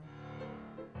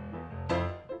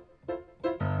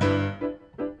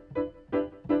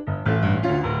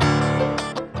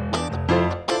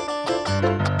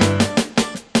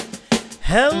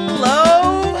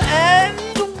Hello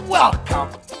and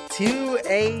welcome to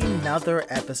another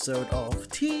episode of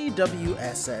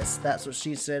TWSS. That's what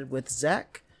she said with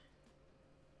Zach.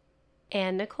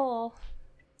 And Nicole.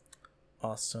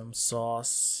 Awesome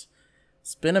sauce.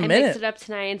 It's been a I minute. mixed it up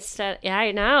tonight instead. Yeah,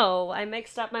 I know. I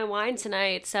mixed up my wine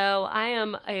tonight, so I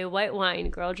am a white wine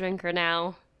girl drinker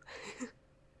now.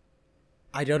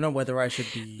 I don't know whether I should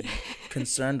be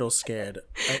concerned or scared.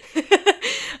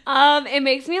 It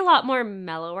makes me a lot more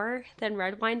mellower than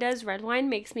red wine does. Red wine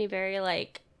makes me very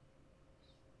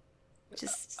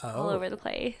just all over the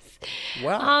place.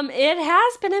 Wow. It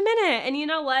has been a minute, and you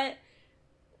know what?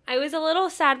 I was a little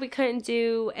sad we couldn't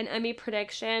do an Emmy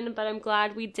prediction, but I'm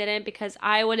glad we didn't because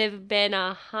I would have been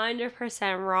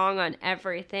 100% wrong on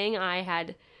everything I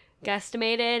had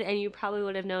guesstimated, and you probably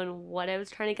would have known what I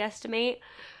was trying to guesstimate.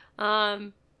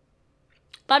 But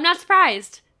I'm not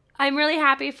surprised. I'm really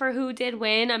happy for who did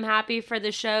win. I'm happy for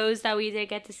the shows that we did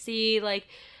get to see. Like,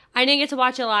 I didn't get to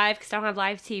watch it live because I don't have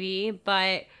live TV,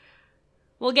 but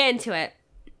we'll get into it.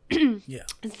 Yeah.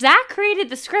 Zach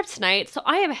created the script tonight, so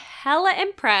I am hella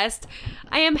impressed.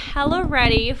 I am hella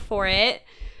ready for it.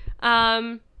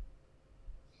 You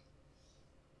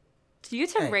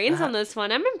took reins on this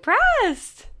one. I'm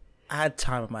impressed. I had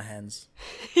time on my hands.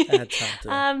 I had time to...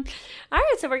 All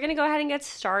right, so we're going to go ahead and get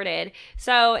started.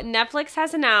 So Netflix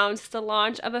has announced the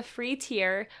launch of a free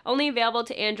tier only available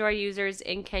to Android users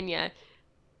in Kenya.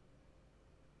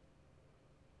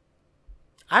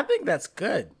 I think that's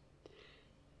good.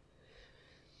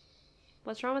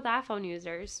 What's wrong with iPhone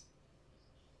users?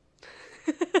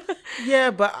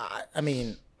 Yeah, but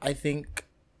I think...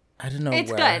 I don't know it's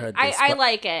where good. I heard this. I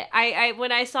like it. I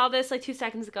when I saw this 2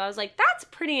 seconds ago, I was like, that's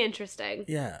pretty interesting.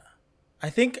 Yeah. I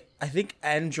think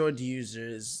Android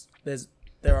users,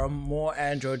 there are more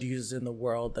Android users in the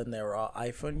world than there are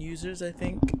iPhone users, I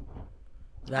think.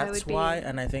 That's why,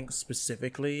 and I think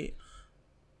specifically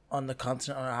on the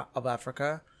continent of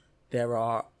Africa, there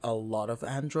are a lot of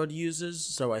Android users,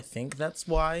 so I think that's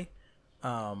why.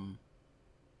 But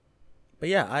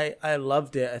yeah, I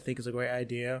loved it. I think it's a great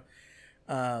idea.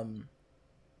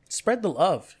 Spread the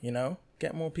love,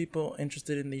 get more people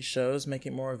interested in these shows, make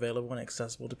it more available and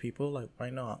accessible to people. Like, why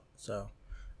not? So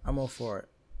I'm all for it.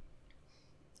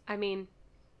 I mean,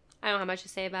 I don't have much to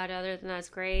say about it other than that's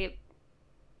great.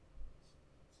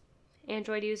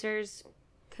 Android users,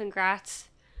 congrats.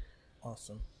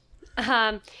 Awesome.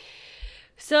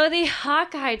 So the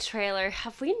Hawkeye trailer,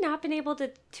 have we not been able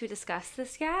to discuss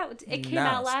this yet? It came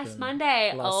out last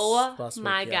Monday. Last week,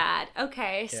 my yeah. God.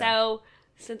 Okay, Yeah. So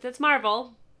since it's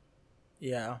Marvel,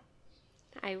 yeah,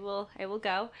 I will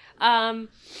go.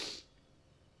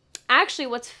 Actually,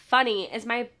 what's funny is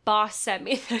my boss sent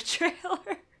me the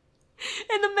trailer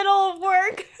in the middle of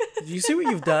work. Do you see what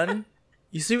you've done?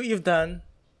 You see what you've done?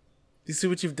 You see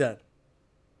what you've done?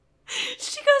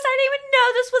 She goes, I didn't even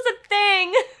know this was a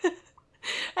thing.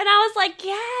 And I was like,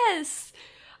 yes.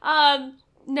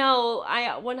 No,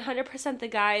 I 100% the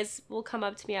guys will come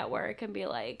up to me at work and be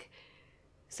like,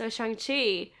 so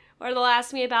Shang-Chi, or they'll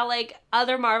ask me about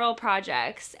other Marvel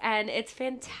projects, and it's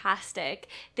fantastic.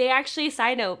 They actually,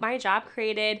 side note, my job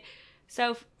created,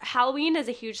 so Halloween is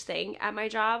a huge thing at my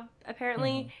job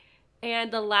apparently,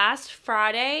 and the last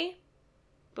Friday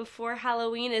before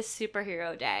Halloween is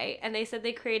Superhero Day, and they said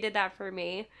they created that for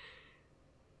me.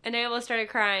 And I almost started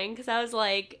crying because I was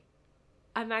like,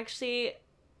 I don't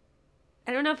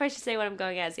know if I should say what I'm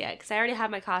going as yet because I already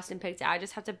have my costume picked out. I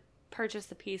just have to purchase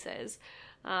the pieces.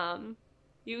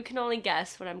 You can only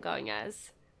guess what I'm going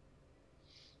as.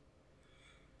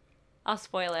 I'll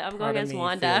spoil it. I'm going as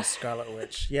Wanda. Scarlet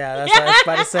Witch. Yeah, that's what I was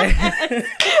about to say.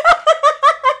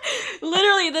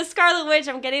 Literally, the Scarlet Witch.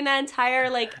 I'm getting that entire,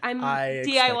 I'm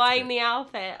DIYing the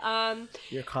outfit.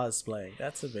 You're cosplaying.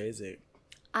 That's amazing.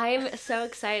 I'm so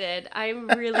excited. I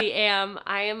really am.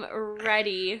 I am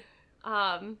ready.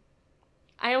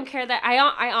 I don't care that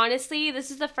I honestly,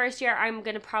 this is the first year I'm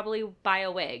going to probably buy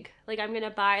a wig. I'm going to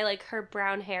buy her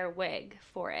brown hair wig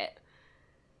for it.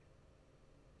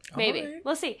 Maybe. Right.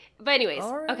 We'll see. But anyways,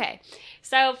 right. Okay.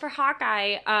 So for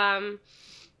Hawkeye, I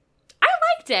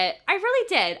liked it. I really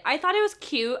did. I thought it was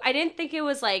cute. I didn't think it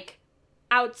was I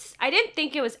didn't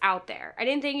think it was out there. I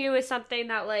didn't think it was something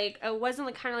that it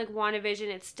wasn't kind of like WandaVision.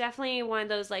 It's definitely one of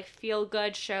those feel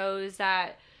good shows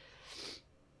that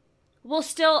will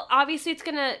still, obviously it's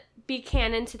gonna be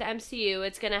canon to the MCU.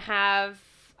 It's gonna have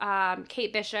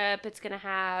Kate Bishop. It's gonna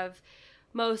have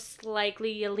most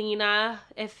likely Yelena.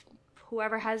 If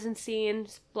whoever hasn't seen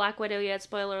Black Widow yet,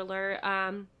 spoiler alert,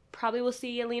 probably will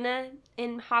see Yelena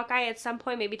in Hawkeye at some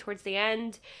point, maybe towards the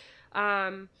end.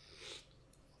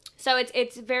 So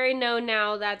it's very known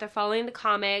now that they're following the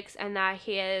comics and that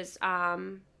he is, I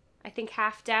think,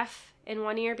 half deaf in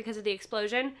one ear because of the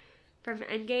explosion from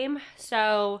Endgame.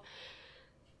 So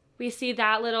we see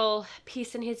that little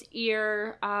piece in his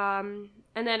ear. And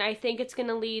then I think it's going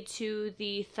to lead to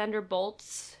the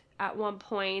Thunderbolts at one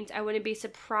point. I wouldn't be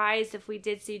surprised if we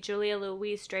did see Julia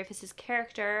Louis-Dreyfus's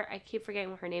character. I keep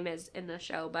forgetting what her name is in the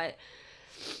show, but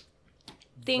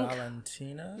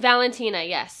Valentina,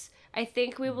 yes. I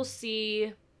think we will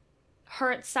see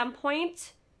her at some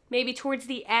point, maybe towards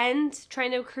the end,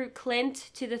 trying to recruit Clint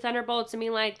to the Thunderbolts and be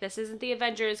like, this isn't the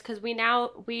Avengers, because we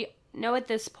know at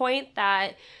this point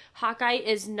that Hawkeye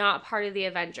is not part of the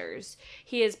Avengers.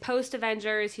 He is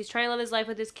post-Avengers. He's trying to live his life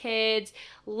with his kids.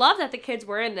 Love that the kids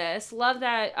were in this. Love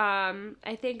that,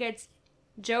 I think it's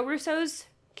Joe Russo's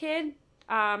kid,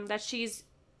 that she's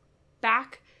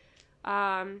back.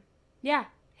 Yeah,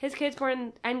 his kids were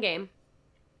in Endgame.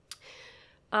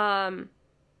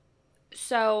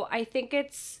 So I think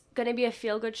it's going to be a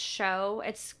feel-good show.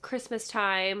 It's Christmas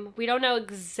time. We don't know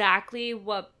exactly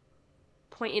what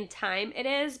point in time it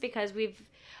is because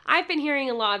I've been hearing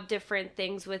a lot of different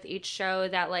things with each show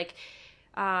that, like,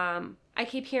 I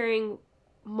keep hearing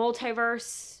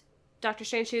multiverse, Doctor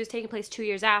Strange 2 is taking place 2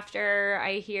 years after.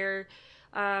 I hear,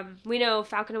 we know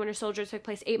Falcon and Winter Soldier took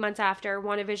place 8 months after.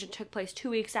 WandaVision took place 2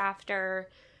 weeks after.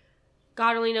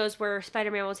 God only knows where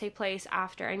Spider-Man will take place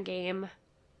after Endgame.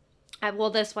 Well,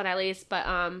 this one at least, but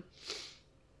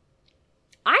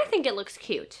I think it looks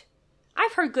cute.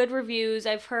 I've heard good reviews.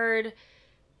 I think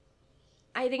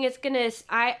it's gonna.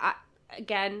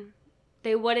 Again,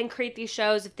 they wouldn't create these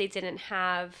shows if they didn't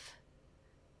have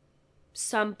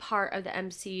some part of the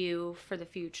MCU for the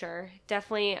future.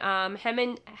 Definitely, him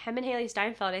and Haley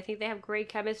Steinfeld. I think they have great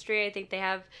chemistry. I think they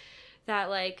have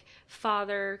that, like,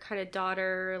 father kind of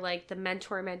daughter, like the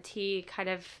mentor mentee kind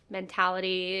of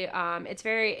mentality. It's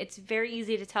very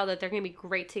easy to tell that they're gonna be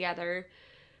great together.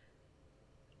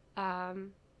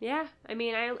 Yeah, I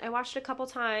mean, I watched it a couple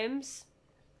times.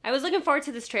 I was looking forward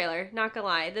to this trailer, not gonna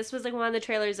lie. This was like one of the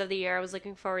trailers of the year I was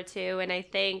looking forward to, and I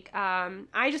think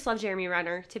I just love Jeremy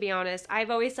Renner, to be honest.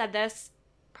 I've always said this,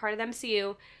 part of the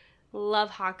MCU, love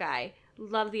Hawkeye,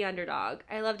 love the underdog.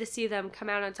 I love to see them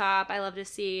come out on top. I love to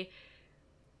see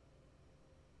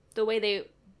the way they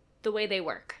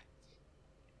work.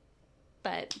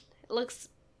 But it looks,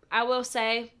 I will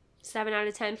say, 7 out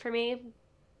of 10 for me.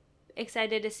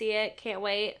 Excited to see it. Can't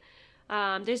wait.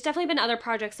 There's definitely been other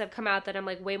projects that have come out that I'm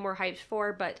like way more hyped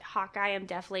for, but Hawkeye,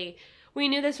 we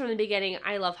knew this from the beginning.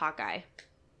 I love Hawkeye.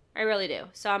 I really do.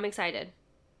 So I'm excited.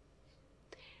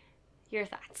 Your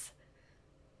thoughts?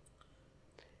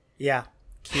 Yeah,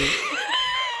 cute.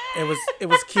 It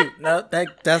was cute. No,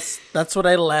 that's what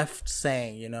I left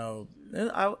saying. You know,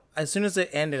 as soon as it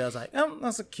ended, I was like, oh,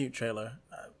 that's a cute trailer.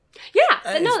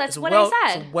 Yeah, no, that's what I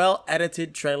said. It's a well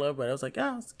edited trailer, but I was like,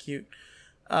 oh, it's cute.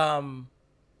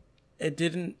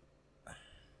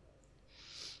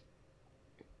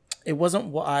 It wasn't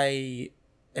what I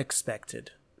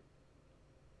expected.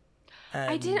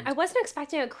 I wasn't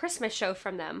expecting a Christmas show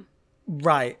from them.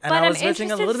 Right. And I was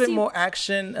expecting a little bit more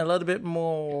action, a little bit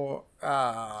more,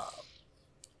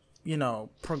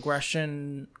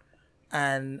 progression.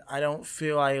 And I don't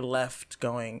feel I left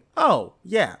going, oh,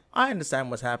 yeah, I understand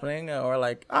what's happening. Or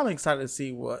like, I'm excited to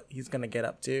see what he's going to get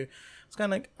up to. It's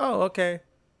kind of like, oh, okay.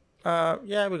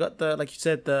 Yeah, we got like you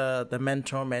said, the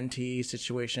mentor-mentee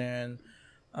situation.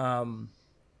 I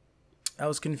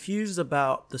was confused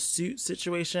about the suit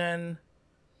situation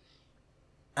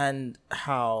and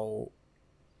how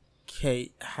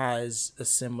Kate has a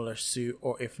similar suit,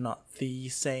 or if not the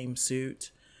same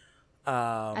suit.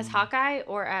 As Hawkeye,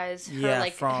 or as her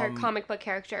her comic book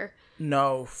character?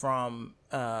 No, from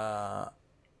Endgame,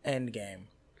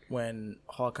 when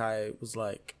Hawkeye was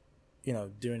like,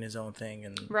 doing his own thing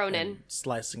and Ronin and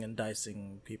slicing and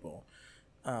dicing people.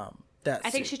 I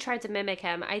think she tried to mimic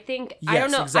him. I think yes, I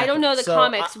don't know. Exactly. I don't know the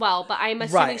comics well, but I'm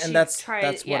assuming she tried.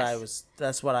 That's what I was.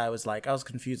 That's what I was like. I was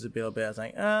confused a little bit. I was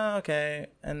like, oh, okay,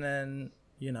 and then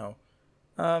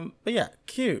but yeah,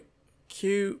 cute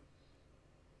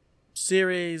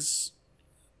series.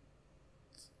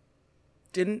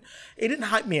 It didn't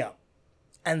hype me up,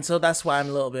 and so that's why I'm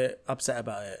a little bit upset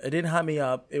about it. It didn't hype me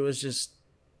up. It was just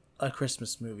a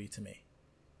Christmas movie to me.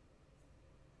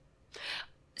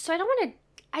 So I don't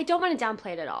want to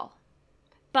downplay it at all,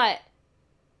 but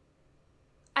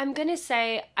I'm going to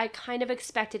say I kind of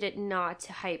expected it not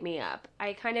to hype me up.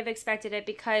 I kind of expected it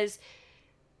because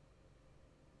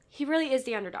he really is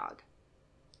the underdog.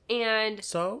 And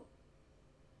so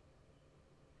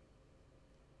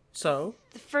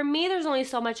for me, there's only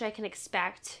so much I can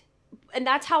expect. and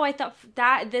that's how I thought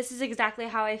that this is exactly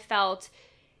how I felt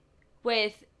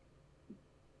with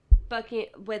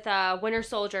Winter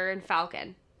Soldier and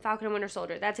Falcon and Winter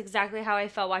Soldier. That's exactly how I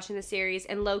felt watching the series.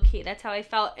 And Loki, that's how I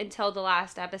felt until the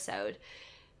last episode.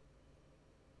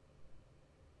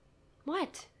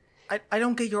 What? I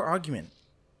don't get your argument.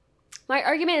 My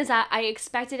argument is that I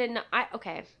expected it.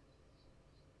 Okay.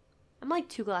 I'm like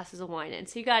 2 glasses of wine in,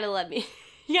 so you gotta let me.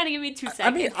 You gotta give me 2 seconds. I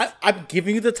mean, I'm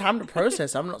giving you the time to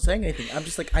process. I'm not saying anything. I'm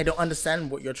just like, I don't understand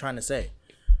what you're trying to say.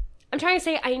 I'm trying to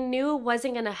say I knew it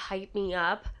wasn't gonna hype me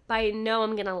up, but I know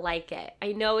I'm gonna like it.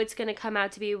 I know it's gonna come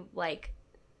out to be like.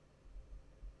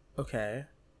 Okay.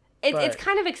 It's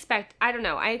kind of I don't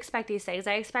know. I expect these things.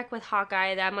 I expect with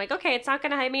Hawkeye that I'm like, okay, it's not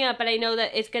gonna hype me up, but I know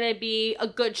that it's gonna be a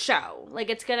good show. Like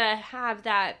it's gonna have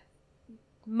that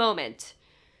moment.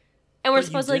 And we're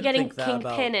supposedly getting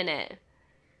Kingpin in it.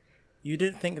 You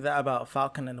didn't think that about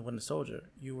Falcon and the Winter Soldier.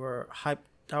 You were hyped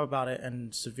out about it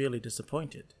and severely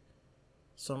disappointed.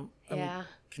 So yeah,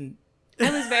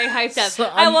 I was very hyped up.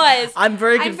 So I'm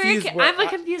very confused. I'm a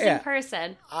confusing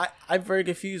person. I'm very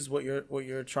confused what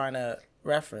you're trying to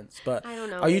reference. But I don't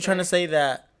know. Are you trying to say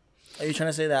that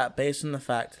based on the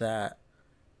fact that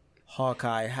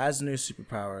Hawkeye has new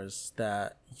superpowers,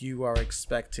 that you are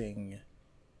expecting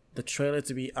the trailer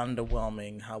to be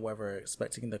underwhelming, however,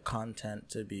 expecting the content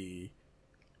to be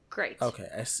great? Okay,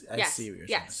 I see what you're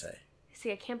trying to say.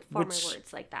 See, I can't form my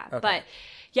words like that. Okay. But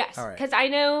yes, because I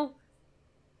know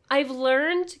I've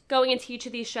learned going into each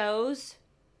of these shows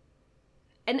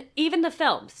and even the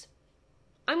films.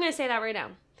 I'm going to say that right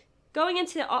now. Going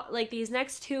into like these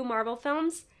next 2 Marvel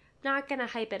films, not going to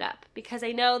hype it up because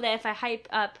I know that if I hype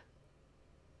up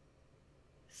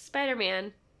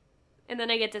Spider-Man and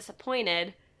then I get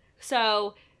disappointed.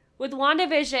 So with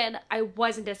WandaVision, I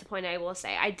wasn't disappointed, I will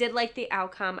say. I did like the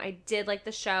outcome. I did like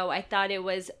the show. I thought it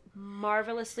was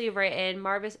marvelously written,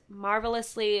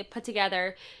 marvelously put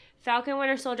together. Falcon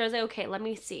Winter Soldier, I was like, okay, let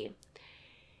me see.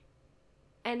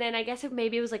 And then I guess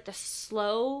maybe it was like the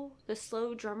slow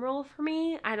drum roll for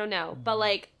me. I don't know. But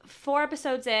like 4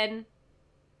 episodes in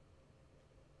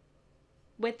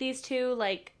with these 2,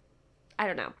 like, I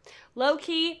don't know.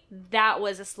 Low-key, that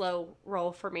was a slow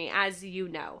roll for me, as you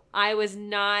know. I was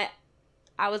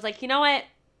like, you know what?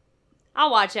 I'll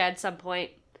watch it at some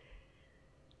point.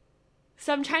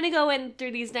 So I'm trying to go in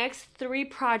through these next 3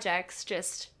 projects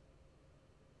just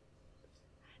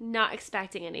not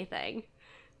expecting anything.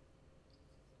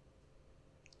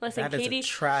 Listen, that Katie. Is a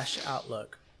trash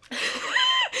outlook.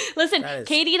 Listen,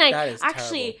 Katie and I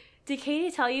actually, terrible. Did Katie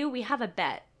tell you we have a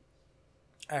bet?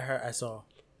 I saw.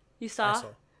 You saw? I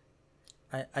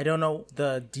saw. I don't know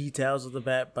the details of the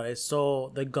bet, but I saw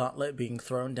the gauntlet being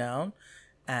thrown down,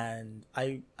 and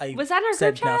I was that our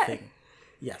said group chat? Nothing.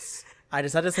 Yes, I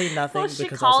decided to say nothing well, she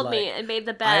because called I was like, me and made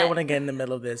the bet. I don't want to get in the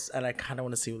middle of this, and I kind of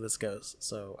want to see where this goes.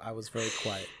 So I was very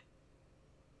quiet.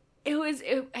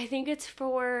 I think it's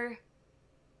for.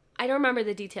 I don't remember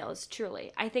the details.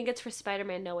 Truly, I think it's for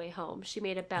Spider-Man: No Way Home. She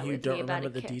made a bet with me about it. You don't remember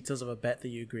the details of a bet that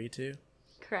you agreed to?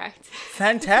 Correct.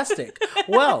 Fantastic.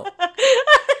 Well,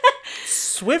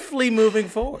 swiftly moving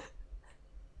forward.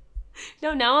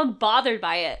 No, now I'm bothered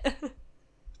by it.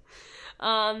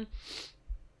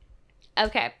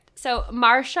 Okay, so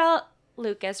Marsha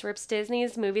Lucas rips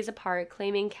Disney's movies apart,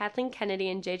 claiming Kathleen Kennedy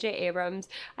and J.J. Abrams.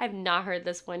 I have not heard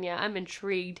this one yet. I'm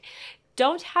intrigued.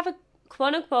 Don't have a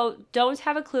quote-unquote, don't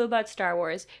have a clue about Star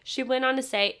Wars. She went on to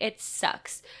say, it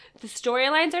sucks. The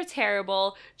storylines are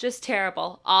terrible, just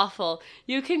terrible, awful.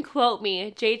 You can quote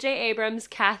me, J.J. Abrams,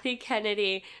 Kathy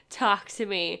Kennedy, talk to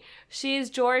me. She is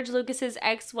George Lucas's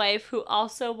ex-wife who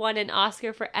also won an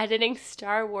Oscar for editing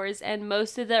Star Wars and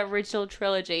most of the original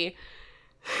trilogy.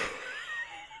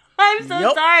 I'm so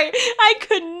sorry. I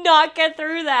could not get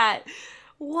through that.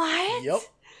 What?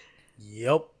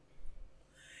 Yep.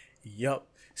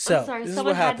 So, I'm sorry,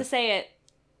 someone had to say it.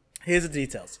 Here's the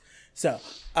details. So,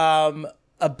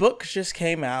 a book just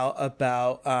came out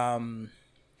about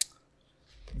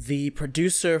the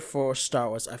producer for Star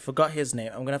Wars. I forgot his name.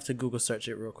 I'm going to have to Google search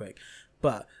it real quick.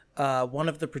 But one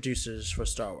of the producers for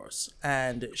Star Wars.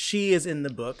 And she is in the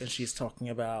book, and she's talking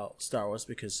about Star Wars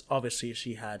because obviously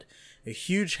she had a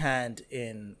huge hand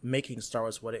in making Star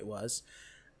Wars what it was.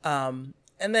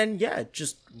 And then, yeah,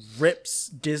 just rips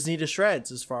Disney to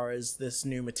shreds as far as this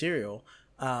new material.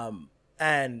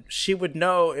 And she would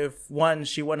know if, one,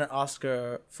 she won an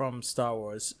Oscar from Star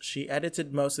Wars. She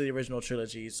edited most of the original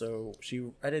trilogy. So she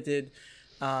edited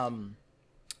Star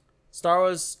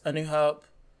Wars, A New Hope,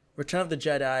 Return of the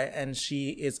Jedi, and she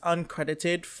is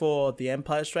uncredited for The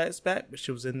Empire Strikes Back, but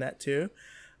she was in that too.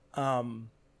 And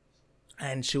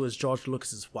she was George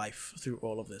Lucas's wife through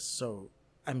all of this. So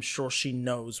I'm sure she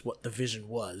knows what the vision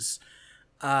was.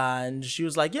 And she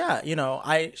was like, yeah,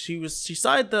 she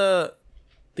started the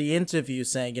interview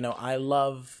saying, I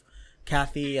love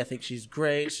Kathy. I think she's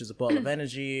great. She's a ball of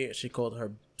energy. She called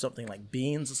her something like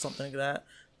beans or something like that.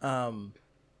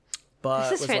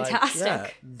 But this is fantastic.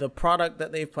 Like, the product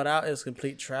that they've put out is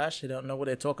complete trash. They don't know what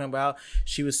they're talking about.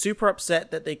 She was super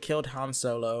upset that they killed Han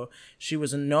Solo. She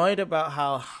was annoyed about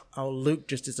how Luke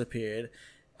just disappeared.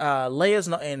 Leia's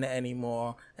not in it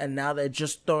anymore, and now they're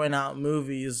just throwing out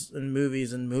movies,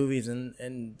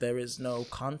 and there is no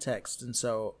context. And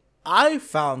so I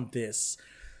found this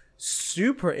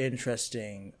super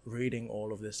interesting reading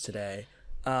all of this today.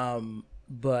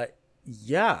 But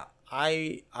yeah,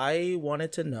 I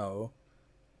wanted to know,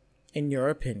 in your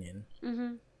opinion,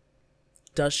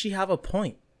 does she have a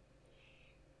point?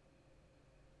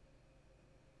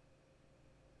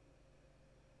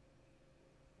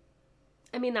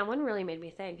 I mean, that one really made me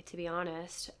think, to be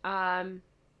honest. As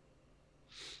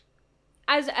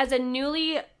a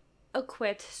newly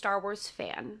equipped Star Wars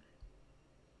fan,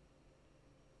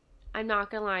 I'm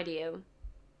not gonna lie to you.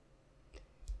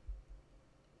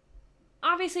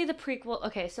 Obviously, the prequel.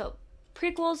 Okay, so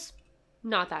prequels,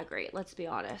 not that great. Let's be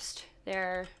honest.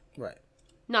 They're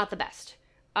not the best.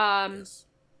 Yes.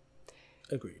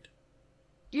 Agreed.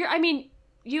 You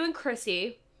and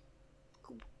Chrissy,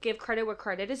 give credit where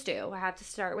credit is due. I have to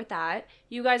start with that.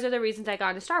 You guys are the reasons I got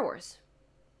into Star Wars.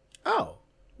 Oh,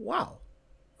 wow.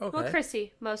 Okay. Well,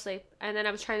 Chrissy, mostly. And then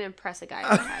I was trying to impress a guy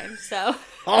at the time, so.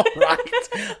 All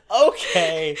right.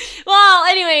 Okay. Well,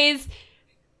 anyways,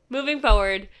 moving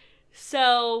forward.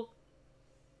 So,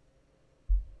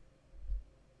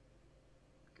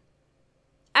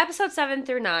 episode 7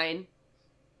 through 9,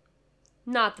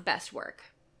 not the best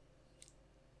work.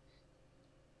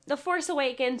 The Force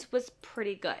Awakens was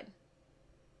pretty good.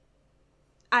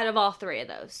 Out of all three of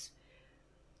those.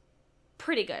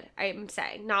 Pretty good, I'm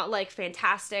saying. Not like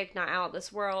fantastic, not out of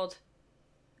this world.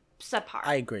 Subpar.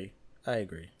 I agree. 8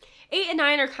 and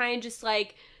 9 are kind of just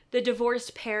like the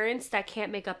divorced parents that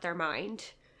can't make up their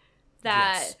mind.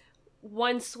 That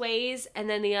one sways and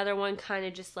then the other one kind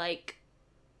of just like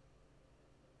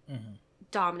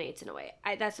dominates in a way.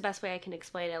 That's the best way I can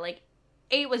explain it. Like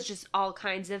 8 was just all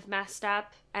kinds of messed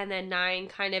up, and then 9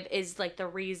 kind of is like the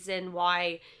reason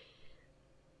why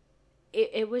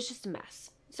it was just a mess.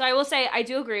 So I will say I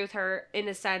do agree with her in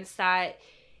the sense that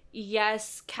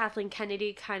yes, Kathleen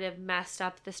Kennedy kind of messed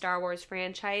up the Star Wars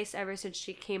franchise ever since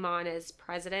she came on as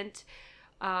president.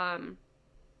 I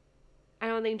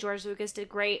don't think George Lucas did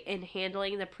great in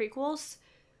handling the prequels.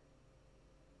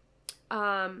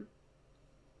 In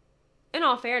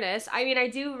all fairness, I mean, I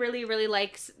do really, really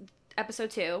like episode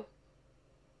 2.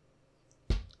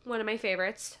 One of my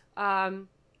favorites. There's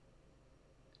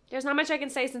not much I can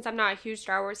say since I'm not a huge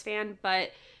Star Wars fan,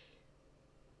 but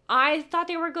I thought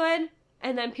they were good,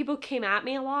 and then people came at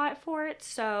me a lot for it,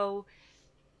 so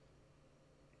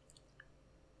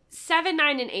 7,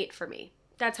 9, and 8 for me.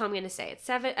 That's how I'm going to say it.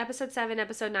 Episode 7,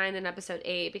 episode 9, and episode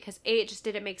 8, because 8 just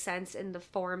didn't make sense in the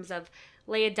forms of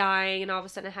Leia dying and all of a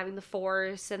sudden having the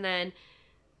Force, and then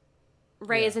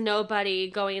Rey is a nobody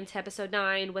going into episode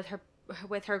 9 with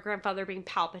her grandfather being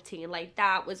Palpatine. Like,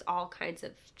 that was all kinds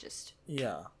of just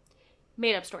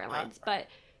made up storylines. But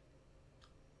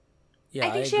I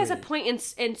think she has a point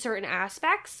in certain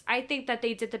aspects. I think that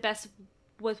they did the best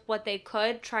with what they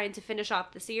could, trying to finish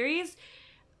off the series.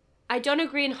 I don't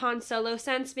agree in Han Solo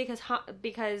sense because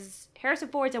Harrison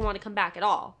Ford didn't want to come back at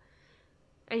all.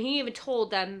 And he even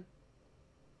told them,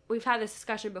 we've had this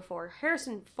discussion before,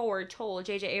 Harrison Ford told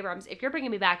J.J. Abrams, if you're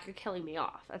bringing me back, you're killing me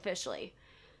off, officially.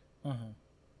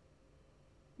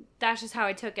 That's just how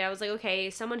I took it. I was like, okay,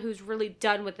 someone who's really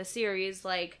done with the series,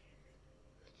 like,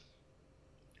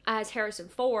 as Harrison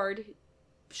Ford,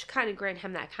 should kind of grant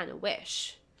him that kind of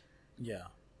wish. Yeah.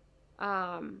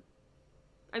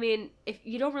 I mean, if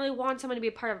you don't really want someone to be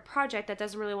a part of a project that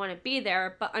doesn't really want to be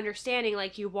there, but understanding,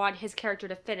 like, you want his character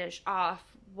to finish off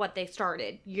what they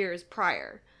started years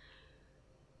prior.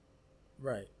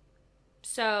 Right.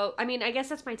 So, I mean, I guess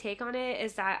that's my take on it,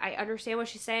 is that I understand what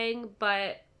she's saying,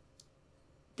 but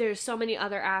there's so many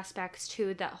other aspects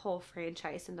to that whole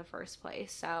franchise in the first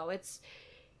place. So,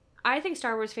 I think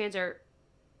Star Wars fans are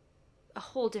a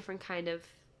whole different kind of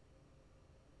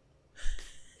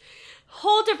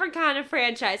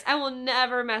franchise. I will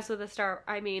never mess with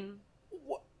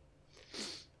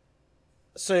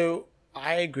So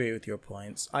I agree with your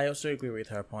points. I also agree with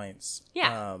her points.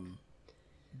 Yeah.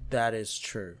 That is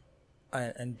true.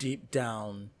 And deep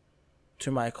down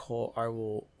to my core, I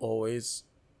will always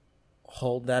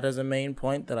hold that as a main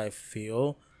point, that I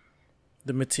feel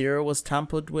the material was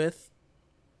tampered with.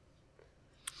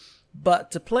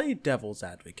 But to play devil's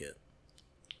advocate,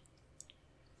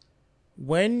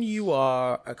 when you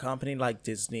are a company like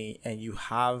Disney and you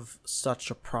have such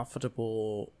a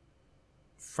profitable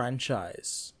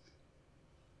franchise,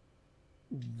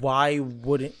 why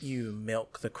wouldn't you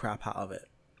milk the crap out of it?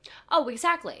 Oh,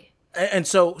 exactly. And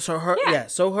so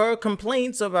her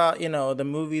complaints about, the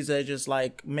movies are just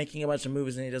like making a bunch of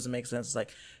movies and it doesn't make sense. It's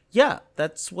like, yeah,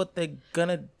 that's what they're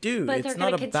gonna do. But they're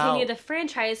gonna continue the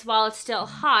franchise while it's still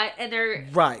hot, and they're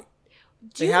right.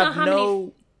 Do you know how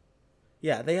many?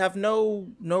 Yeah, they have no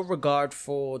regard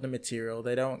for the material.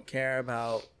 They don't care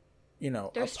about,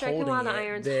 They're striking while the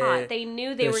iron's hot. They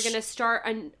knew they were gonna start,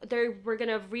 they were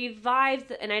gonna revive,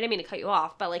 and I didn't mean to cut you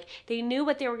off, but like they knew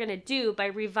what they were gonna do by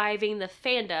reviving the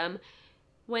fandom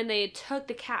when they took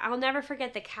the cast. I'll never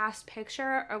forget the cast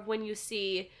picture of when you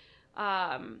see,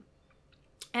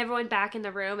 everyone back in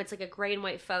the room. It's like a gray and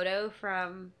white photo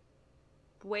from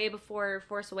way before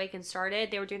Force Awakens started.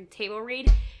 They were doing the table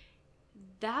read.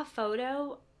 That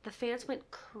photo, the fans went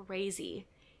crazy.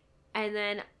 And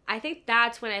then I think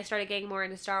that's when I started getting more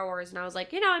into Star Wars. And I was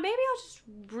like, maybe I'll just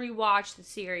rewatch the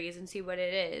series and see what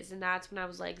it is. And that's when I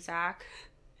was like, Zach,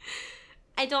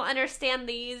 I don't understand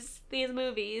these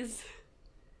movies.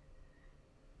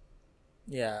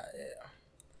 Yeah.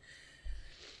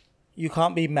 You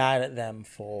can't be mad at them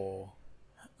for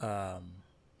trying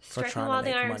to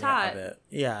make money out of it.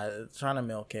 Yeah, trying to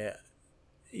milk it.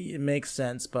 It makes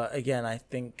sense, but again, I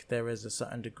think there is a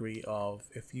certain degree of,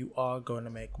 if you are going to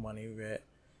make money with it,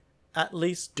 at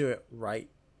least do it right.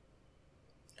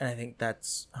 And I think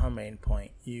that's her main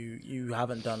point. You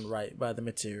haven't done right by the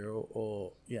material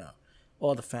or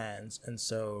the fans, and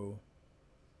so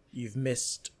you've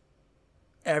missed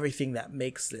everything that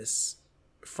makes this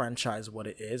franchise what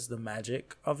it is, the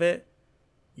magic of it.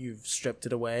 You've stripped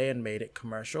it away and made it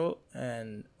commercial,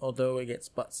 and although it gets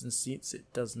butts and seats,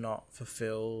 it does not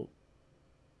fulfill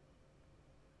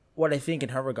what I think in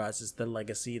her regards is the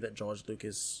legacy that George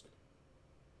Lucas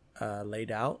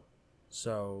laid out.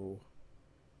 So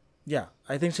yeah,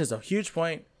 I think she has a huge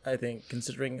point. I think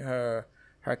considering her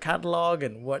catalog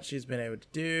and what she's been able to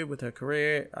do with her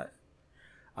career,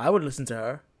 I would listen to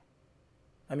her.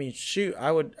 I mean, shoot,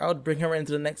 I would bring her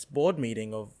into the next board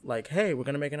meeting of like, hey, we're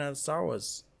gonna make another Star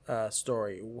Wars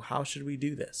story. How should we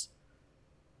do this?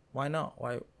 Why not?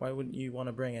 Why wouldn't you want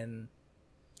to bring in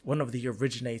one of the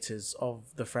originators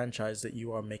of the franchise that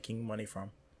you are making money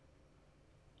from?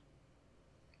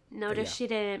 Notice she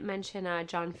didn't mention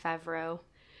Jon Favreau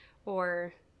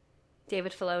or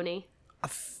David Filoni.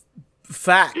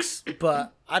 Facts,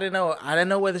 but I don't know. I don't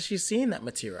know whether she's seen that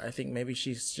material. I think maybe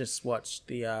she's just watched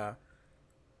the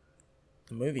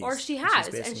movies, or she has,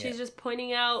 and she's just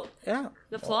pointing out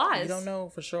the flaws. You don't know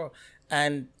for sure.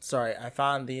 And sorry, I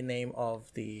found the name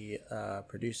of the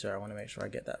producer. I want to make sure I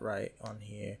get that right on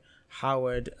here.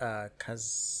 Howard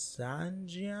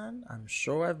Kazanjian. I'm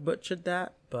sure I've butchered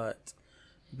that, but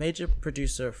major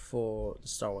producer for the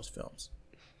Star Wars films.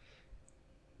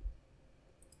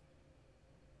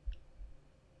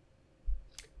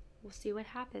 We'll see what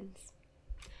happens.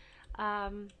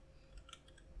 So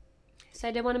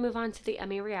I did want to move on to the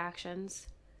Emmy reactions.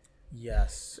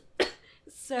 Yes.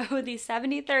 So the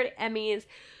 73rd Emmys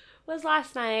was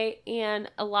last night, and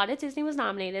a lot of Disney was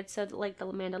nominated. So like The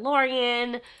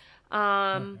Mandalorian,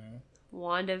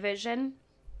 WandaVision.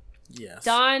 Yes.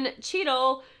 Don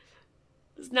Cheadle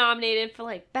was nominated for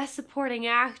like Best Supporting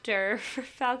Actor for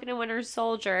Falcon and Winter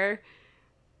Soldier.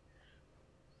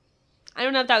 I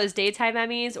don't know if that was daytime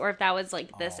Emmys or if that was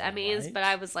like this Emmys, but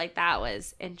I was like, that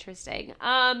was interesting.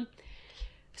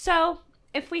 So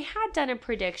if we had done a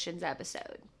predictions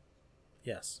episode,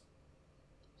 yes,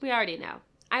 we already know.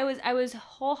 I was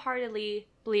wholeheartedly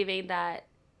believing that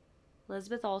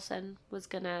Elizabeth Olsen was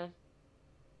gonna.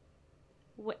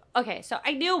 Okay, so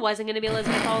I knew it wasn't gonna be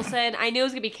Elizabeth Olsen. I knew it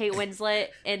was gonna be Kate Winslet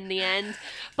in the end,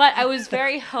 but I was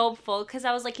very hopeful because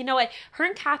I was like, you know what, her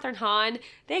and Catherine Hahn,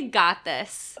 they got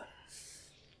this.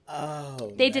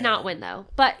 Oh, they did not win though,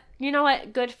 but you know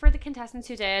what? Good for the contestants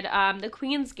who did. The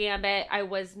Queen's Gambit, I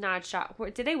was not shocked.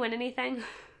 Did they win anything?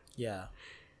 Yeah.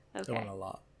 Okay. They won a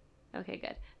lot. Okay,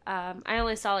 good. I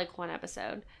only saw like one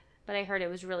episode, but I heard it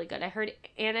was really good. I heard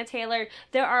Anna Taylor.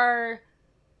 There are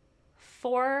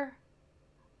 4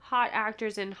 hot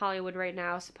actors in Hollywood right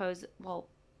now.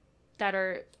 That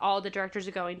are all the directors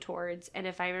are going towards. And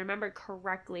if I remember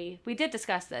correctly, we did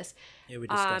discuss this. Yeah, we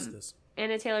discussed this.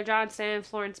 Anna Taylor-Johnson,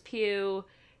 Florence Pugh,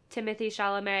 Timothée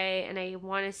Chalamet, and I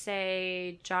want to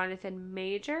say Jonathan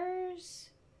Majors.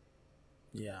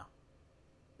 Yeah.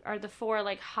 Are the 4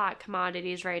 like hot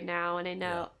commodities right now, and I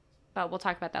know, but we'll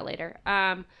talk about that later.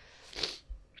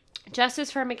 Justice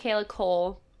for Michaela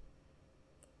Cole.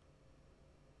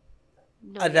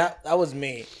 No that was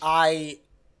me. I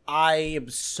am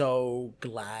so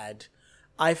glad.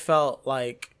 I felt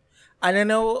like, and I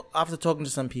know after talking to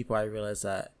some people, I realized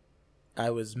that I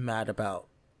was mad about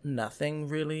nothing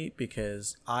really,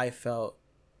 because I felt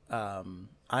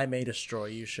I May Destroy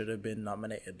You should have been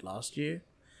nominated last year,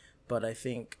 but I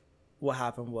think what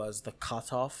happened was the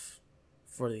cutoff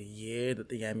for the year that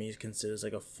the Emmys considers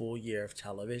like a full year of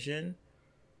television.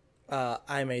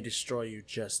 I May Destroy You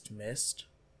just missed,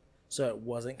 so it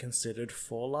wasn't considered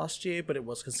for last year, but it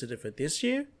was considered for this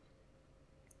year.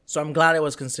 So I'm glad it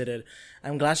was considered.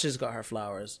 I'm glad she's got her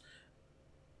flowers.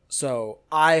 So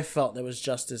I felt there was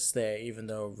justice there, even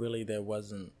though really there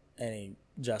wasn't any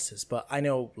justice. But I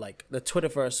know, like, the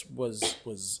Twitterverse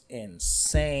was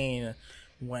insane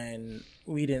when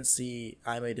we didn't see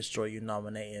I May Destroy You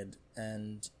nominated,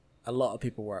 and a lot of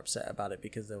people were upset about it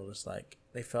because they were just like,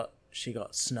 they felt she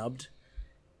got snubbed.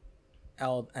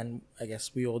 And I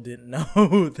guess we all didn't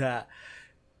know that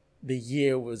the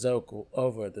year was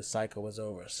over, the cycle was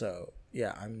over. So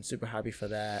yeah, I'm super happy for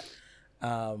that.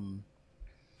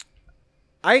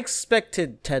 I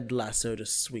expected Ted Lasso to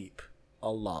sweep a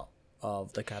lot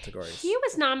of the categories. He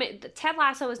was nominated. Ted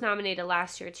Lasso was nominated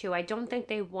last year too. I don't think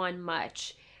they won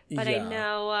much, but yeah. I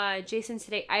know Jason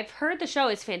Sudeikis. I've heard the show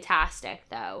is fantastic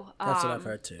though. That's what I've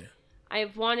heard too.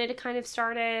 I've wanted to kind of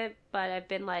start it, but I've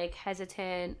been like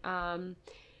hesitant. Don't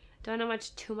know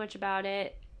too much about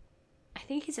it. I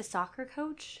think he's a soccer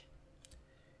coach.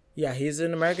 Yeah, he's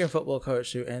an American football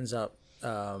coach who ends up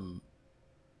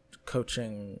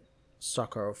coaching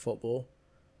soccer or football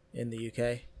in the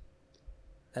UK.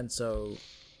 And so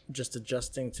just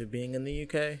adjusting to being in the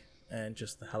UK and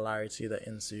just the hilarity that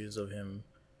ensues of him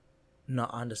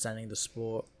not understanding the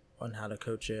sport and how to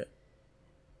coach it.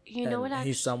 You know what?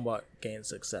 He somewhat gained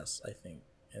success, I think,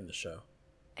 in the show.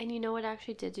 And you know what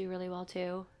actually did do really well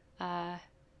too?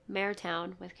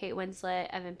 Maretown with Kate Winslet,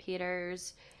 Evan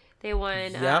Peters. They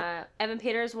won. Yep. Evan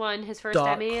Peters won his first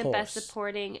Emmy, Best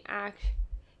Supporting Actor.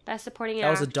 That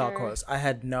was a dark horse. I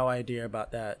had no idea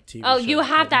about that TV show. Oh, you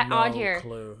have that on here.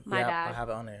 Clue. My bad. I have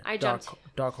it on here. I jumped.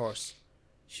 Dark horse.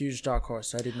 Huge dark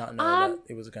horse. I did not know that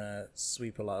it was gonna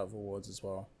sweep a lot of awards as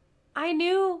well. I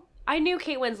knew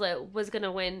Kate Winslet was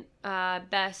gonna win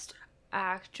Best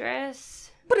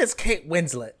Actress. But it's Kate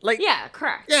Winslet. Like, yeah,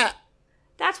 correct. Yeah.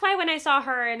 That's why when I saw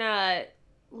her in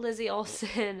Lizzie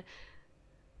Olsen,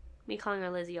 me calling her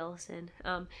Lizzie Olsen,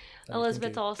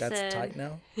 Elizabeth Olsen. That's tight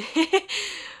now.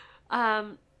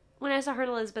 When I saw her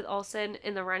and Elizabeth Olsen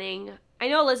in the running, I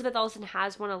know Elizabeth Olsen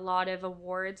has won a lot of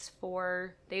awards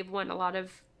they've won a lot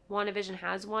of, WandaVision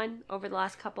has won over the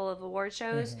last couple of award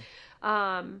shows.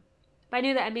 Mm-hmm. But I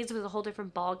knew that Emmys was a whole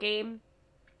different ball game.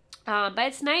 But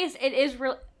it's nice. It is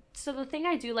real. So the thing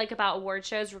I do like about award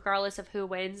shows, regardless of who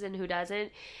wins and who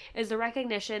doesn't, is the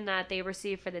recognition that they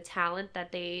receive for the talent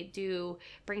that they do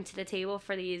bring to the table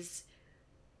for these,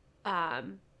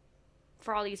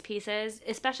 for all these pieces,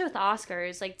 especially with the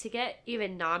Oscars. Like, to get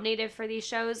even nominated for these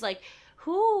shows, like,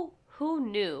 who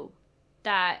knew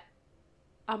that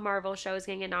a Marvel show is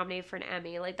going to get nominated for an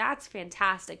Emmy? Like, that's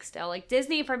fantastic still. Like,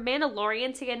 Disney, for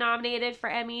Mandalorian to get nominated for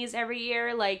Emmys every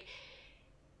year, like...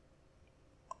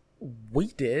 We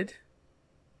did.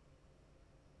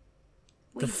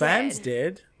 The fans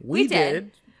did. We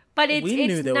did. But it's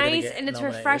nice and it's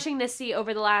refreshing to see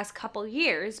over the last couple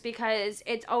years, because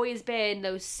it's always been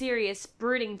those serious,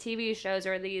 brooding TV shows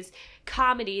or these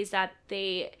comedies that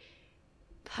they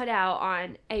put out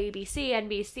on ABC,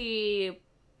 NBC.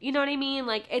 You know what I mean?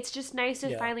 Like, it's just nice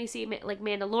to finally see, like,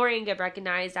 Mandalorian get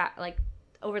recognized at, like,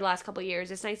 over the last couple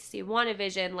years. It's nice to see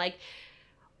WandaVision, like,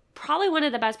 probably one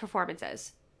of the best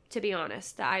performances, to be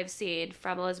honest, that I've seen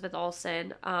from Elizabeth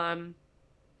Olsen.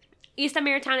 Easttown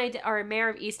Mayor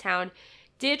of Easttown,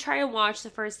 did try and watch the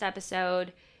first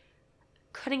episode.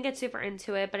 Couldn't get super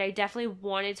into it, but I definitely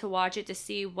wanted to watch it to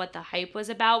see what the hype was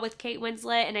about with Kate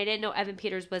Winslet, and I didn't know Evan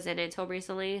Peters was in it until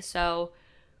recently, so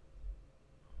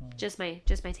just my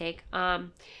take.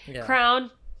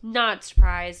 Crown, not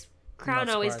surprised. Crown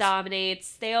always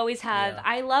dominates. They always have. Yeah.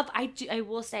 I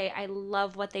will say I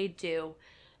love what they do.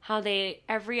 How they,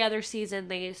 every other season,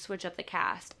 they switch up the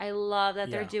cast. I love that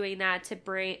they're doing that to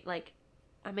bring, like,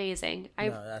 amazing.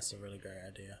 No, that's a really great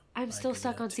idea. I'm still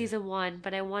stuck on season 1,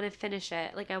 but I want to finish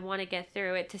it. Like, I want to get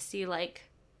through it to see, like...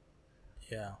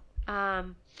 Yeah.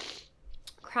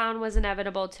 Crown was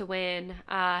inevitable to win.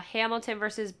 Hamilton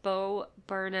versus Bo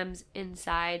Burnham's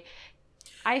Inside.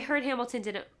 I heard Hamilton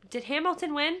didn't... Did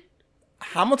Hamilton win?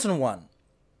 Hamilton won.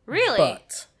 Really?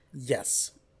 But,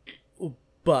 yes.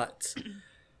 But...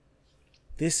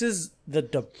 This is the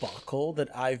debacle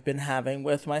that I've been having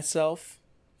with myself.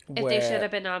 If they should have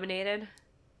been nominated?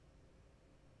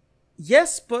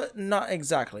 Yes, but not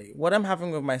exactly. What I'm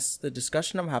having with the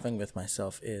discussion I'm having with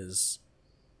myself is,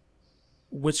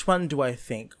 which one do I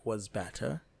think was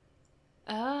better?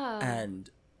 Oh.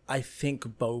 And I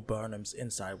think Bo Burnham's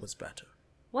Inside was better.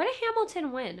 What did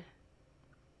Hamilton win?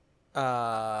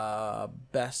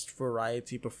 Best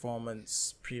variety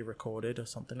performance pre-recorded or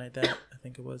something like that. I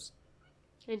think it was.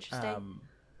 Interesting.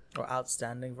 Or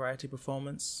outstanding variety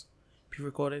performance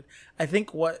pre-recorded. I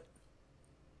think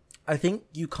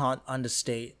you can't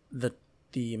understate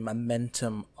the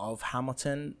momentum of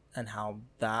Hamilton and how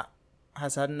that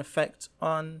has had an effect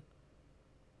on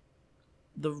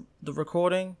the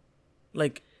recording.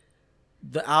 Like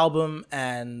the album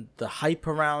and the hype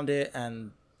around it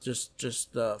and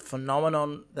just the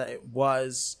phenomenon that it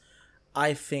was,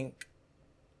 I think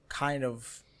kind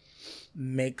of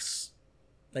lifts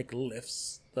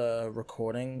the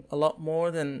recording a lot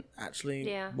more than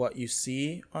actually what you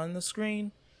see on the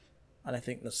screen. And I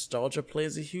think nostalgia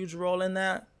plays a huge role in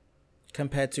that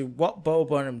compared to what Bo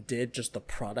Burnham did, just the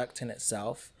product in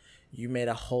itself. You made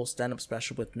a whole stand-up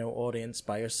special with no audience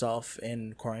by yourself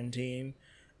in quarantine,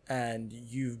 and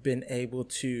you've been able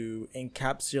to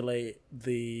encapsulate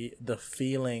the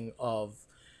feeling of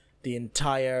the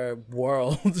entire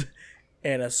world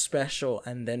in a special,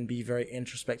 and then be very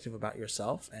introspective about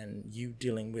yourself and you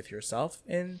dealing with yourself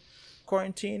in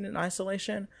quarantine and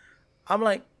isolation. I'm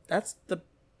like, that's the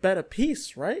better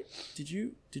piece, right? Did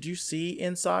you see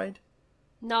Inside?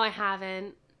 No, I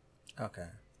haven't. Okay.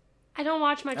 I don't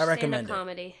watch much stand-up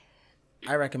comedy.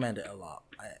 I recommend it a lot.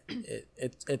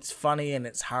 It's funny and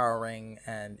it's harrowing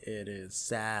and it is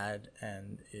sad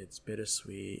and it's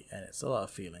bittersweet and it's a lot of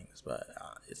feelings, but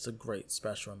it's a great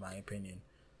special in my opinion.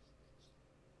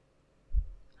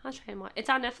 I'll try and watch. It's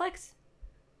on Netflix?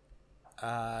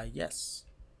 Yes.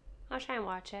 I'll try and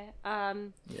watch it.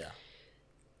 Yeah.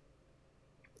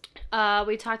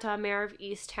 We talked about Mayor of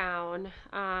Easttown.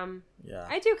 Yeah.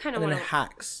 I do kind of want to.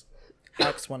 Hacks.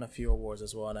 Hacks won a few awards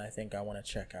as well, and I think I want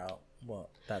to check out what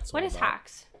that's. What is about.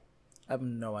 Hacks? I have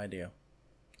no idea.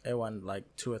 It won like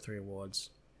 2 or 3 awards,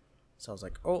 so I was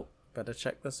like, "Oh, better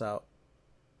check this out."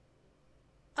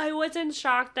 I wasn't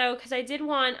shocked though, because I did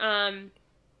want.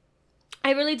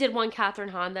 I really did want Kathryn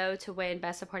Hahn though to win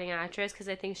Best Supporting Actress because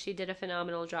I think she did a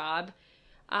phenomenal job.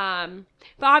 But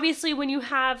obviously, when you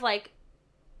have like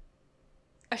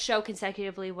a show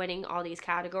consecutively winning all these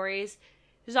categories,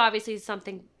 there's obviously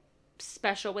something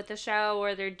special with the show, or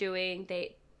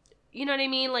you know what I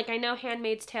mean? Like I know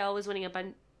Handmaid's Tale was winning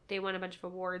they won a bunch of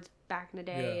awards back in the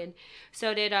day, and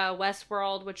so did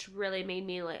Westworld, which really made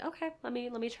me like, okay, let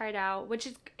me try it out.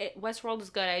 Westworld is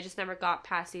good. I just never got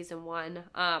past season 1.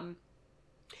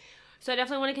 So I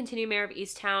definitely want to continue Mayor of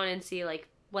Easttown and see like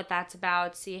what that's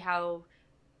about. See how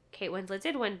Kate Winslet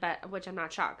did win, which I'm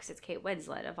not shocked because it's Kate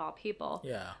Winslet of all people.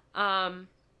 Yeah.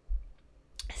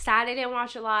 Sad I didn't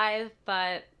watch it live,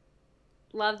 but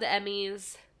love the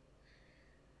Emmys.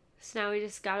 So now we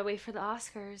just gotta wait for the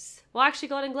Oscars. Well, actually,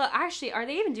 Golden Globe. Actually, are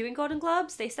they even doing Golden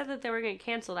Globes? They said that they were going to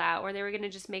cancel that, or they were going to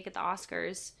just make it the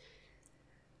Oscars.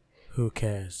 Who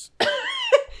cares?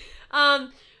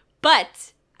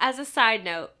 But as a side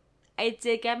note, I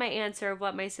did get my answer of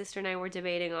what my sister and I were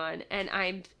debating on, and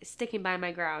I'm sticking by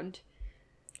my ground.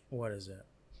 What is it?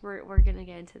 We're gonna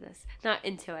get into this. Not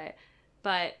into it,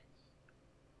 but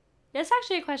that's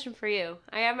actually a question for you.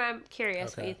 I'm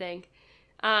curious what you think.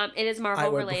 It is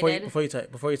Marvel related. Before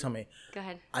you tell me, go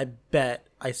ahead. I bet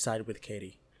I side with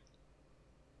Katie.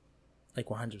 Like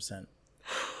 100%.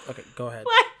 Okay, go ahead.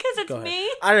 What? Because it's me?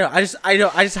 I don't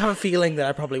know. I just have a feeling that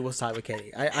I probably will side with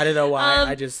Katie. I don't know why.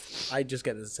 I just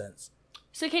get this sense.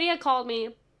 So Katie had called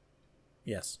me.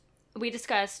 Yes. We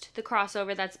discussed the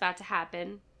crossover that's about to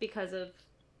happen because of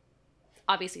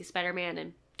obviously Spider-Man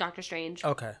and Doctor Strange.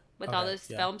 Okay. With all those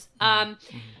films. Mm-hmm.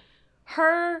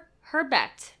 Her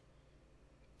bet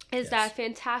is that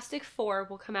Fantastic Four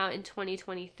will come out in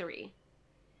 2023.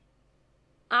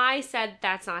 I said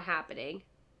that's not happening.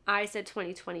 I said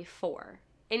 2024.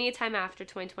 Anytime after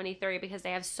 2023 because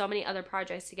they have so many other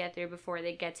projects to get through before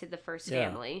they get to the first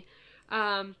family.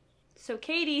 So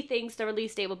Katie thinks the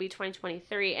release date will be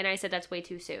 2023, and I said that's way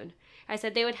too soon. I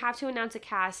said they would have to announce a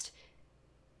cast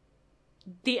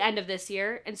the end of this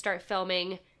year and start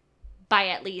filming by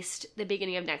at least the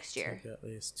beginning of next year. At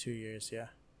least 2 years, yeah.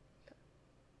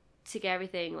 To get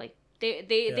everything, like,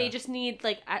 they just need,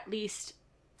 like, at least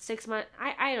 6 months.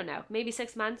 I don't know, maybe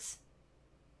 6 months.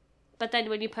 But then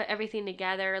when you put everything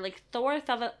together, like, Thor,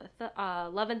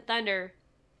 Love and Thunder,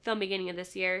 film beginning of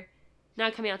this year,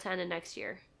 not coming out to end of next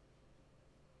year.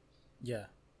 Yeah.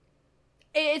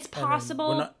 It's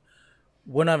possible.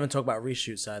 We're not even talking about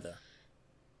reshoots either.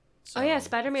 So, oh yeah,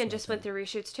 Spider-Man just went through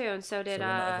reshoots too, and so did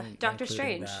Doctor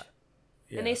Strange.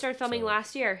 Yeah, and they started filming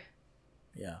last year.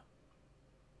 Yeah.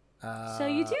 So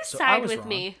you do side with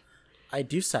me. I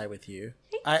do side with you.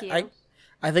 Thank you.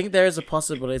 I think there is a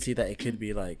possibility that it could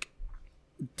be like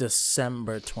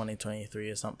December 2023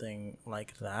 or something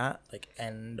like that, like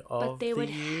end of the year. But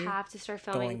they would have to start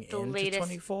filming the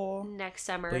latest next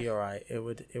summer. But you're right. It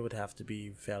would have to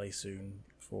be fairly soon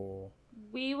for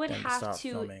we would have to start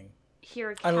filming.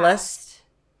 Hear a cast.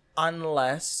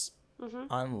 Unless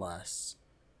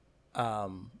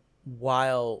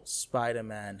while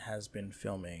Spider-Man has been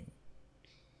filming,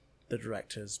 the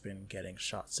director's been getting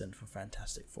shots in for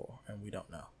Fantastic Four, and we don't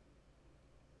know.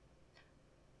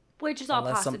 Which is all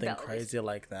unless possibilities. Something crazy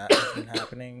like that has been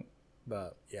happening.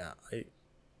 But yeah,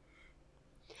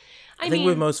 I think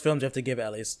with most films you have to give it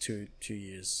at least two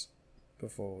years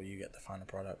before you get the final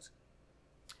product.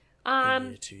 A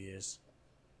year, 2 years.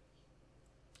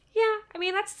 Yeah, I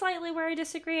mean that's slightly where I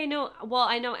disagree. I know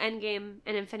Endgame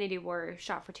and Infinity War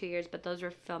shot for 2 years, but those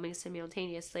were filming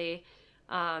simultaneously.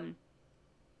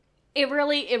 It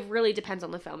really depends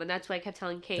on the film, and that's why I kept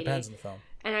telling Katie. Depends on the film.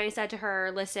 And I said to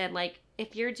her, "Listen, like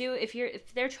if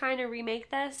they're trying to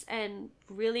remake this and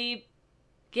really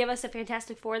give us a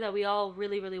Fantastic Four that we all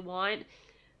really really want,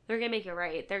 they're gonna make it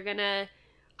right.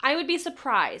 I would be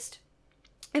surprised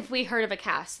if we heard of a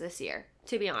cast this year.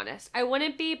 To be honest, I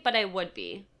wouldn't be, but I would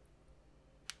be.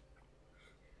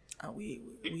 We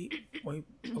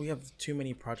have too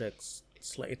many projects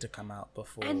slated to come out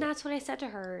before, and that's what I said to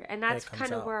her, and that's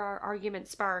kind of where our argument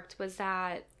sparked, was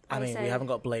that we haven't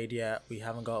got Blade yet, we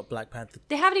haven't got Black Panther,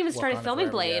 they haven't even started filming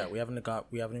Blade yet. We haven't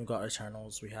even got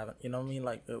Eternals, we haven't, you know what I mean,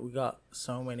 like we got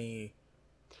so many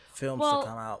films to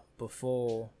come out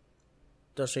before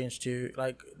Doctor Strange 2,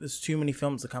 like there's too many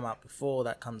films to come out before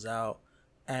that comes out.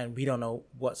 And we don't know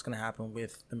what's going to happen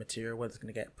with the material, whether it's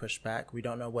going to get pushed back. We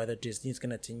don't know whether Disney's going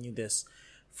to continue this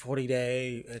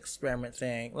 40-day experiment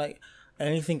thing. Like,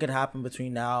 anything could happen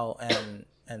between now and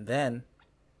then.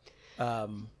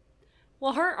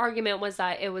 Well, her argument was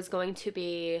that it was going to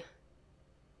be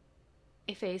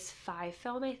a Phase 5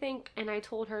 film, I think. And I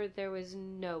told her there was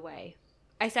no way.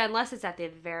 I said, unless it's at the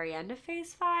very end of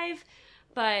Phase 5.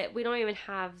 But we don't even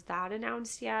have that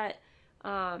announced yet.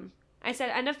 I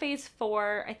said end of Phase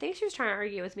 4. I think she was trying to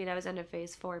argue with me that was end of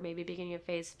Phase 4, maybe beginning of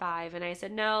Phase 5. And I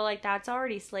said, no, like that's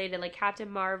already slated. Like Captain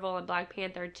Marvel and Black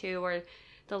Panther 2 were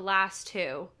the last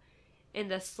two in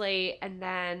the slate. And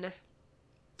then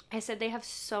I said they have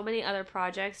so many other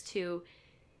projects to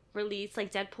release.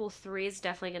 Like Deadpool 3 is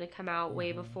definitely going to come out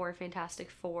way before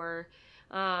Fantastic Four.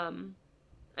 I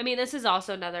mean, this is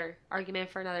also another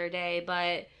argument for another day,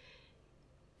 but...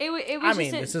 It was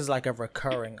this is like a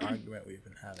recurring argument we've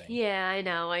been having. Yeah, I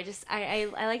know. I just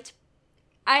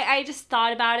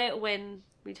thought about it when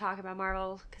we talk about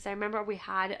Marvel, because I remember we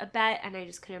had a bet and I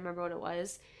just couldn't remember what it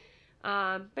was.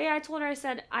 But yeah, I told her, I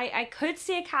said I could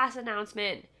see a cast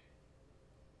announcement.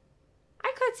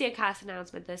 I could see a cast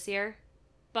announcement this year,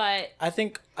 but I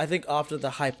think after the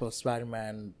hype of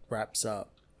Spider-Man wraps up,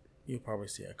 you'll probably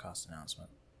see a cast announcement.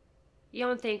 You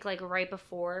don't think, like, right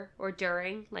before or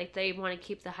during, like, they want to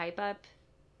keep the hype up?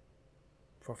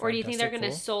 Or do you think they're going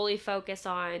to solely focus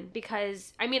on,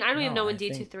 because, I mean, I don't even know when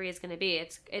D23 is going to be.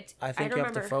 I think you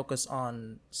have to focus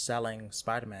on selling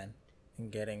Spider-Man and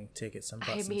getting tickets and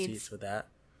butts and seats with that.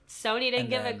 Sony didn't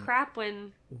give a crap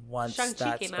when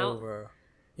Shang-Chi came out.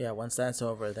 Once that's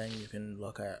over, then you can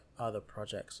look at other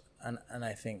projects. And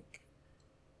I think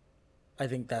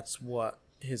that's what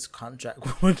his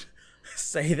contract would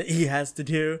say that he has to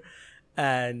do,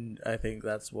 and I think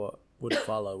that's what would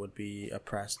follow, would be a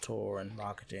press tour and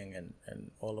marketing and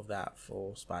all of that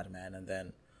for Spider-Man, and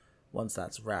then once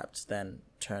that's wrapped, then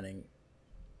turning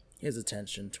his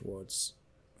attention towards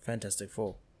Fantastic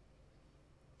Four.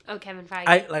 Oh, Kevin Feige.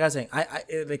 Like I was saying,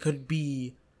 there could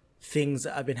be things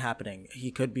that have been happening. He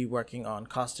could be working on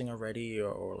casting already,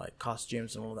 or like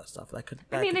costumes and all that stuff.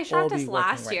 They shot this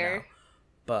last year. Now.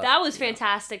 But, that was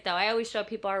fantastic, though. I always show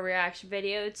people our reaction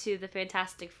video to the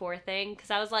Fantastic Four thing, because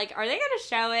I was like, are they going to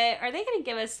show it? Are they going to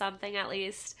give us something at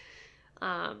least?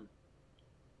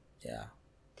 Yeah.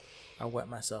 I wet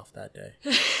myself that day.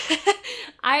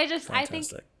 I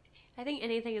think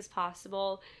anything is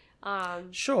possible.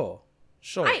 Sure.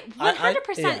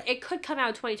 100%. It could come out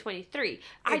in 2023.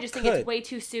 I just think it's way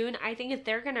too soon. I think if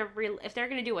they're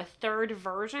gonna do a third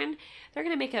version, they're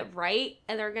gonna make it right,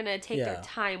 and they're gonna take their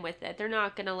time with it. They're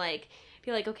not gonna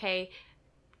be like, okay.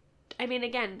 I mean,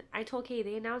 again, I told Kay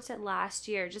they announced it last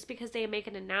year. Just because they make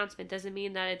an announcement doesn't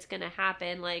mean that it's gonna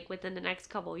happen like within the next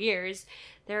couple years.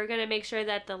 They're gonna make sure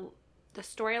that the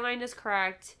storyline is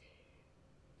correct.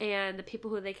 and the people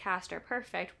who they cast are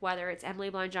perfect, whether it's Emily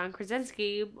Blunt, John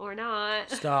Krasinski or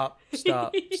not. Stop.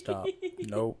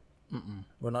 Nope.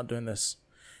 We're not doing this.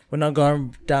 We're not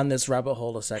going down this rabbit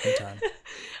hole a second time.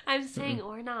 I'm saying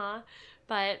or not,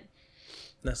 but...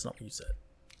 That's not what you said.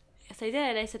 Yes, I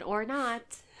did. I said or not.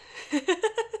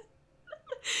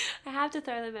 I have to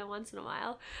throw them in once in a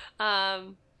while.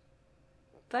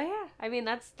 But yeah, I mean,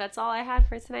 that's all I had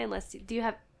for tonight. Unless, do you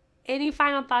have any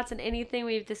final thoughts on anything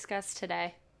we've discussed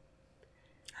today?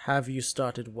 Have you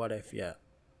started What If yet?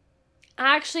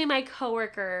 Actually, my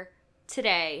coworker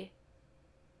today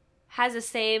has the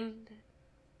same...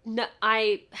 No,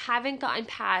 I haven't gotten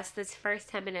past this first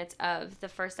 10 minutes of the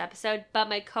first episode, but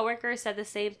my coworker said the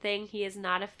same thing. He is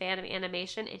not a fan of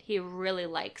animation, and he really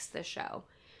likes the show.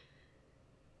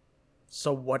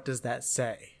 So what does that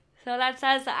say? So that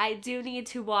says that I do need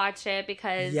to watch it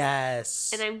because...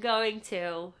 Yes. And I'm going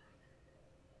to.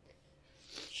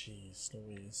 Jeez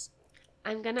Louise.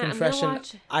 I'm gonna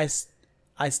watch...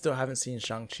 I still haven't seen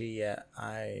Shang-Chi yet.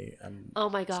 I am...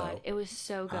 Oh my god, it was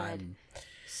so good.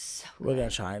 We're going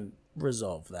to try and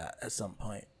resolve that at some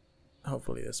point.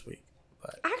 Hopefully this week.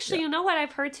 But actually, you know what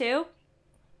I've heard too?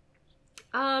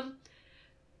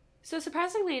 So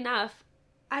surprisingly enough,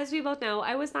 as we both know,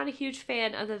 I was not a huge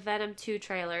fan of the Venom 2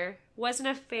 trailer. Wasn't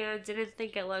a fan, didn't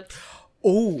think it looked...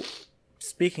 Oh,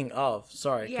 speaking of,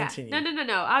 sorry, continue.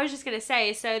 No. I was just going to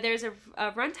say, so there's a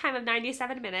runtime of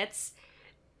 97 minutes.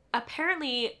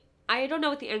 Apparently, I don't know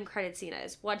what the end credit scene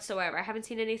is whatsoever. I haven't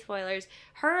seen any spoilers.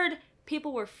 Heard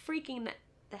people were freaking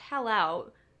the hell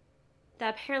out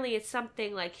that apparently it's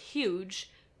something like huge.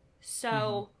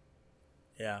 So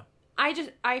yeah,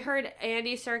 I heard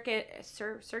Andy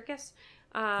Serkis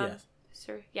yes.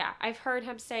 I've heard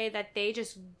him say that they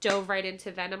just dove right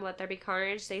into Venom, Let There Be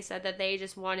Carnage. They said that they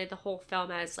just wanted the whole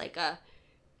film as like a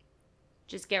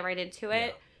just get right into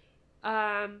it. So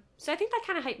I think that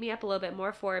kind of hyped me up a little bit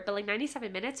more for it, but like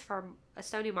 97 minutes for a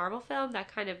Sony Marvel film,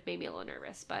 that kind of made me a little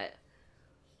nervous, but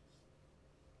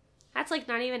that's like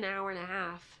not even an hour and a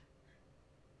half.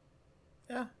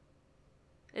 Yeah.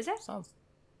 Is it?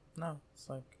 No, it's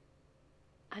like...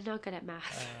 I'm not good at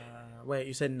math. Wait,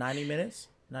 you said 90 minutes?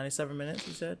 97 minutes,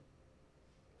 you said?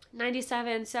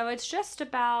 97, so it's just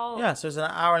about... Yeah, so it's an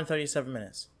hour and 37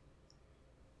 minutes.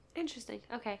 Interesting.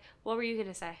 Okay, what were you going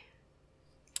to say?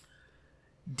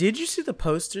 Did you see the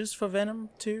posters for Venom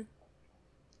 2?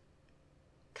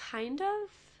 Kind of.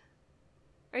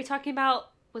 Are you talking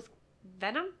about with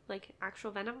Venom? Like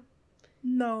actual Venom?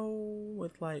 No,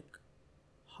 with like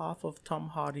half of Tom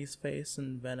Hardy's face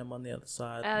and Venom on the other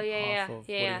side. Oh, yeah, half of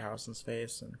Woody Harrelson's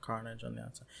face and Carnage on the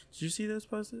outside. Did you see those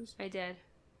posters? I did.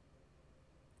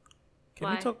 Can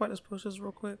we talk about those posters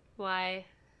real quick? Why?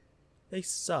 They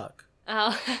suck.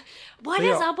 Oh, what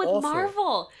is up with awful.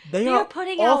 Marvel? They are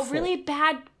putting awful. out really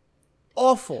bad...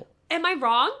 Awful. Am I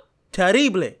wrong?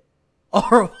 Terrible.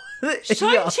 Horrible.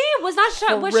 Shang-Chi was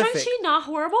Shang-Chi not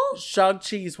horrible?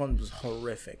 Shang-Chi's one was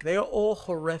horrific. They are all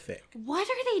horrific. What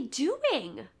are they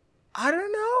doing? I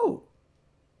don't know.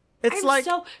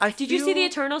 Did you see the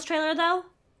Eternals trailer though?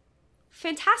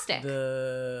 Fantastic.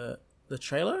 The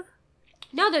trailer?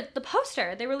 No, the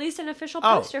poster. They released an official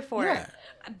poster for it.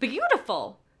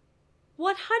 Beautiful.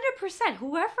 100%.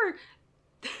 Whoever...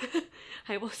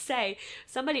 I will say,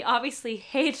 somebody obviously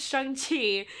hates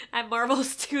Shang-Chi at Marvel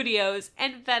Studios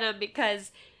and Venom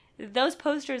because those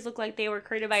posters look like they were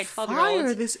created by a 12-year-old.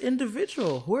 Fire this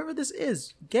individual, whoever this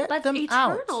is. Get them out. But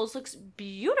Eternals looks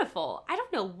beautiful. I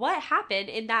don't know what happened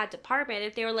in that department.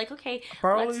 If they were like, okay,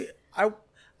 probably.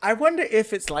 I wonder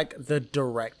if it's like the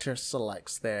director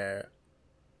selects their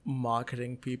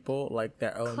marketing people, like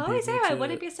their own. Chloe Zhao, I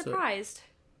wouldn't be surprised.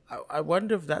 I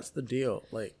wonder if that's the deal.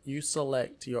 Like, you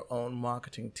select your own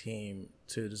marketing team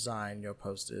to design your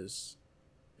posters.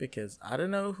 Because I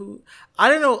don't know.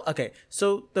 Okay,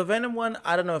 so the Venom one,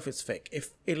 I don't know if it's fake. If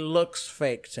it looks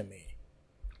fake to me.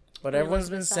 But everyone's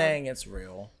been saying it's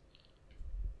real.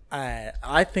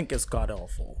 I think it's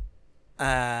god-awful.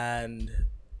 And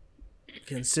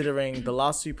considering the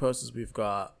last few posters we've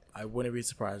got, I wouldn't be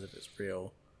surprised if it's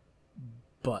real.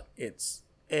 But it's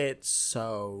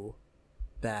so...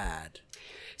 bad.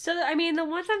 So I mean, the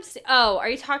ones are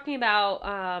you talking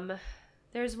about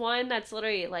there's one that's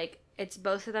literally like it's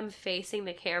both of them facing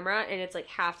the camera and it's like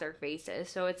half their faces,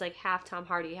 so it's like half Tom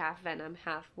Hardy, half Venom,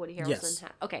 half Woody Harrelson. Yes.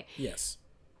 Okay. Yes.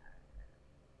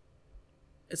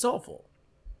 It's awful.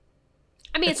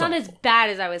 I mean, it's not as bad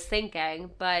as I was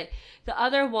thinking, but the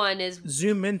other one is...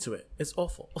 Zoom into it. It's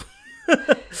awful.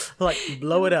 Like,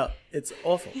 blow it up. It's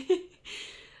awful.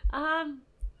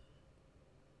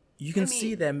 You can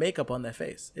see their makeup on their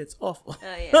face. It's awful.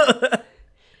 Oh, yeah.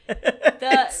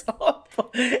 It's awful.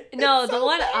 No, the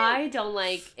one I don't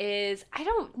like is I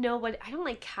don't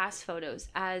like cast photos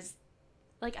as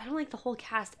like I don't like the whole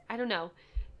cast. I don't know.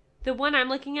 The one I'm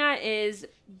looking at is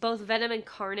both Venom and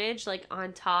Carnage like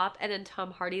on top, and then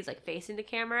Tom Hardy's like facing the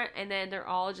camera, and then they're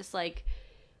all just like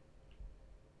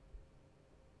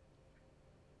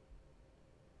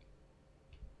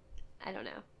I don't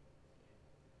know.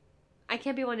 I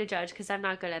can't be one to judge because I'm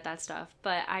not good at that stuff,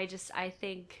 but I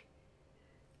think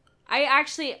I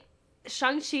actually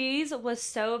Shang-Chi's was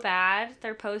so bad,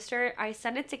 their poster. I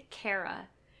sent it to Kara,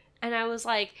 and I was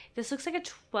like, this looks like a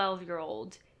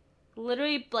 12-year-old.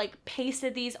 Literally, like,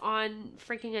 pasted these on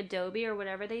freaking Adobe or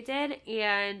whatever they did,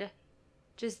 and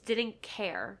just didn't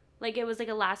care. Like, it was like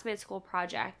a last-minute school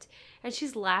project. And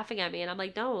she's laughing at me, and I'm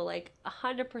like, no, like,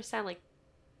 100%, like,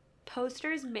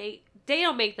 posters they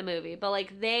don't make the movie, but,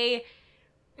 like, they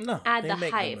add the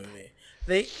hype. The movie.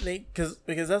 Because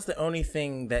that's the only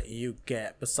thing that you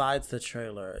get besides the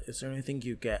trailer. It's the only thing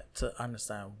you get to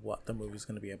understand what the movie's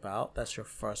going to be about. That's your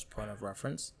first point of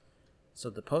reference. So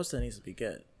the poster needs to be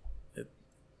good.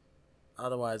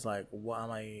 Otherwise, like, what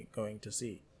am I going to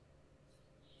see?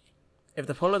 If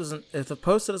the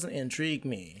poster doesn't intrigue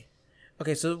me,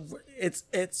 okay, so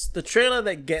it's the trailer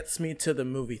that gets me to the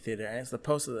movie theater, and it's the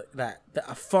poster that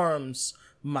affirms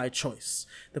my choice.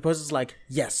 The poster's like,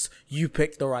 yes, you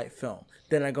picked the right film.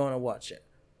 Then I go and watch it.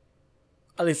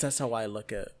 At least that's how I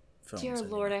look at films. Dear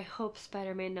Lord, I hope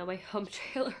Spider-Man No Way Home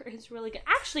trailer is really good.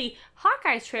 Actually,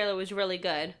 Hawkeye's trailer was really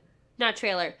good. Not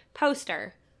trailer,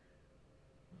 poster.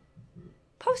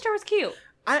 Poster was cute.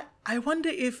 I wonder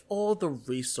if all the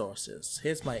resources,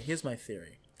 here's my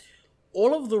theory.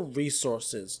 All of the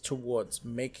resources towards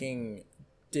making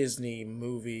Disney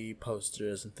movie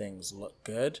posters and things look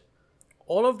good,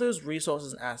 all of those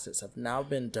resources and assets have now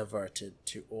been diverted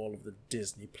to all of the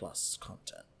Disney Plus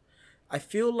content. I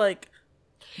feel like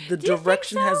the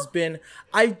direction has been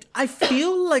I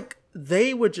feel like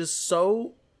they were just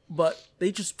so but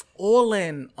they just all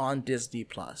in on Disney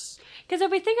Plus. Because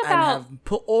if we think about... And have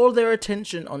put all their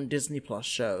attention on Disney Plus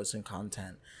shows and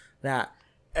content, that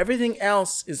everything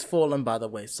else is fallen by the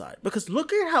wayside. Because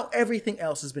look at how everything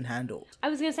else has been handled. I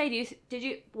was going to say, did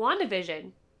you...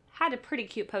 WandaVision had a pretty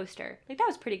cute poster. Like, that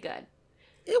was pretty good.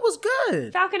 It was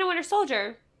good. Falcon and Winter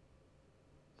Soldier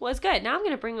was good. Now I'm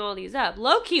going to bring all these up.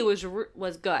 Loki was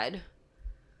good.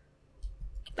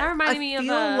 That reminded me of... I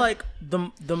feel like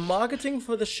the marketing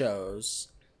for the shows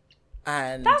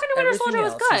and Falcon and Winter Soldier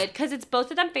was good because it's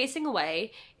both of them facing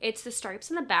away. It's the stripes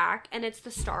in the back and it's the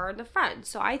star in the front.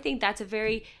 So I think that's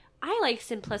I like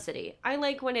simplicity. I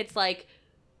like when it's like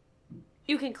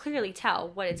you can clearly tell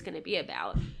what it's going to be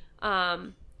about.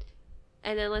 And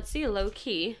then let's see,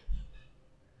 Loki.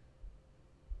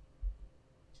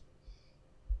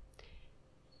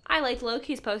 I like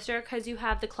Loki's poster because you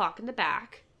have the clock in the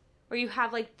back. Or you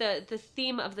have, like, the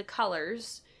theme of the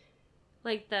colors.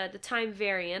 Like, the time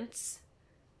variance.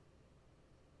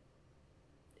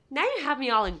 Now you have me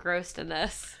all engrossed in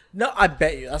this. No, I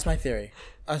bet you. That's my theory.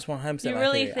 That's 100% you my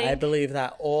really theory. think? I believe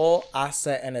that all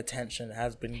asset and attention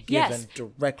has been given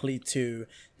directly to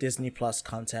Disney Plus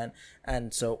content.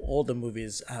 And so all the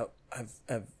movies have...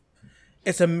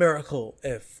 It's a miracle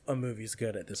if a movie's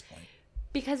good at this point.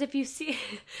 Because if you see,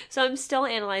 so I'm still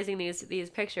analyzing these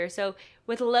pictures. So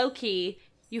with Loki,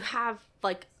 you have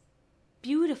like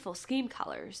beautiful scheme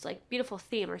colors, like beautiful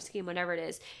theme or scheme, whatever it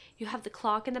is. You have the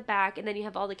clock in the back, and then you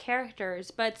have all the characters.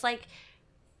 But it's like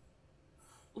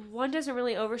one doesn't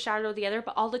really overshadow the other,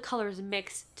 but all the colors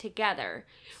mix together.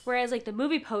 Whereas like the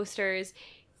movie posters,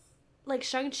 like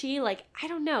Shang-Chi, like I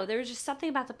don't know, there was just something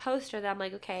about the poster that I'm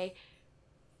like, okay,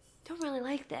 don't really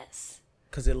like this.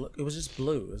 Because it was just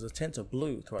blue. It was a tint of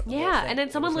blue throughout the whole thing. And then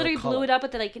someone literally blew it up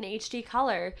with like an HD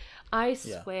color. I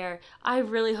swear, I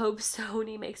really hope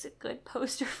Sony makes a good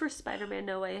poster for Spider-Man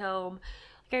No Way Home.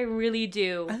 Like, I really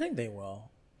do. I think they will.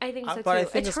 I think so too. But I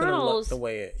think it's going to look the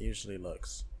way it usually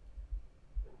looks.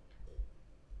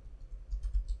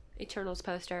 Eternals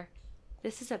poster.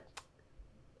 This is a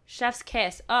chef's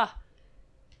kiss. Ugh.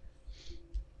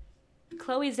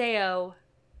 Chloe Zhao.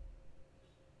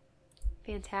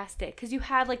 Fantastic. Because you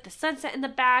have like the sunset in the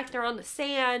back. They're on the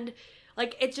sand.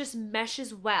 Like it just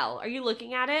meshes well. Are you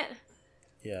looking at it?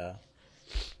 Yeah.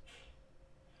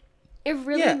 It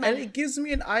really and it gives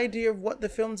me an idea of what the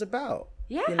film's about.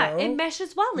 Yeah, you know? It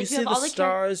meshes well. Like you see the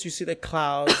stars, you see the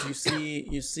clouds,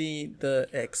 you see the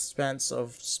expanse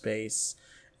of space,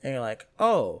 and you're like,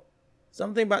 oh,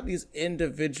 something about these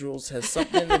individuals has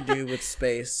something to do with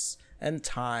space and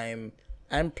time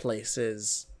and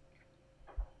places.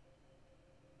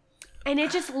 And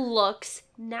it just looks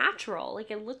natural.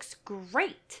 Like, it looks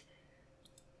great.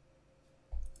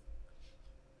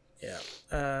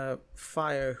 Yeah.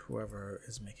 Fire whoever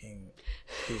is making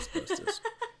these posters.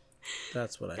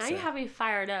 That's what I say. Now you have me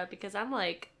fired up because I'm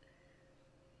like...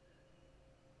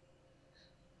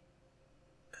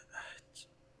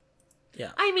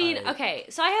 Yeah. I mean, okay,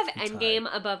 so I have I'm Endgame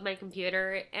above my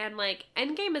computer, and, like,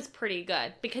 Endgame is pretty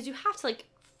good because you have to, like,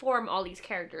 form all these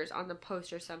characters on the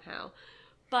poster somehow.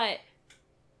 But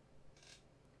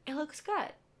it looks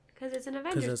good because it's an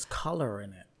Avengers. Because there's color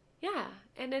in it. Yeah,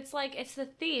 and it's, like, it's the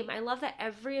theme. I love that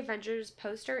every Avengers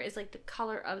poster is, like, the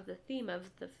color of the theme of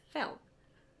the film.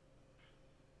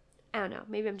 I don't know.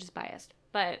 Maybe I'm just biased,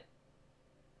 but...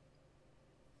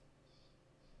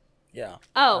 Yeah.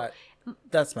 Oh.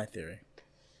 That's my theory.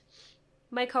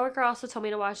 My coworker also told me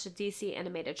to watch the DC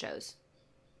animated shows.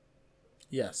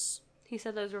 Yes. He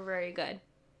said those were very good.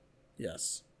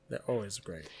 Yes. They're always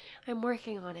great. I'm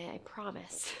working on it, I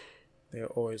promise. They're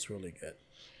always really good.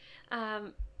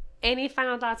 Any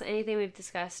final thoughts on anything we've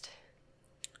discussed?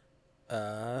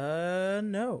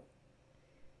 No.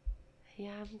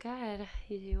 Yeah, I'm good.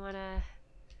 You wanna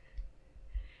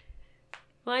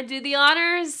do the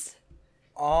honors?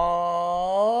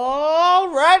 Alrighty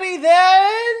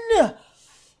then.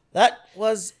 That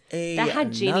was That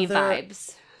had Genie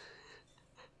vibes.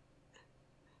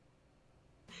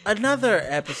 Another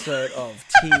episode of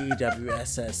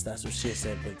TWSS. That's what she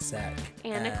said, Big Zach.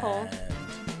 And Nicole.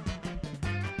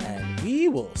 And we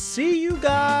will see you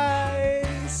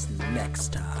guys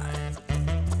next time.